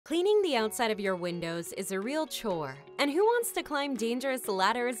Cleaning the outside of your windows is a real chore, and who wants to climb dangerous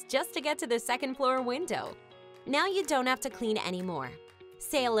ladders just to get to the second floor window? Now you don't have to clean anymore.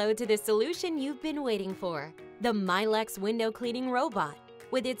 Say hello to the solution you've been waiting for, the Milex window cleaning robot.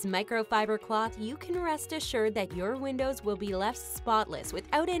 With its microfiber cloth, you can rest assured that your windows will be left spotless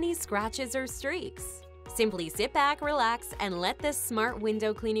without any scratches or streaks. Simply sit back, relax, and let this smart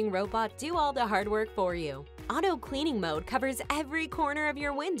window cleaning robot do all the hard work for you. Auto cleaning mode covers every corner of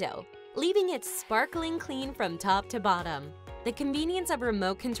your window, leaving it sparkling clean from top to bottom. The convenience of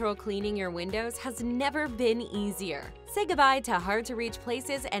remote control cleaning your windows has never been easier. Say goodbye to hard-to-reach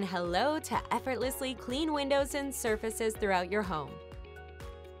places and hello to effortlessly clean windows and surfaces throughout your home.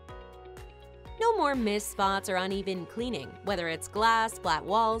 No more missed spots or uneven cleaning, whether it's glass, flat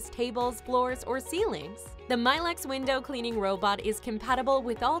walls, tables, floors, or ceilings. The Milex window cleaning robot is compatible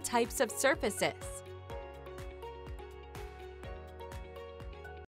with all types of surfaces.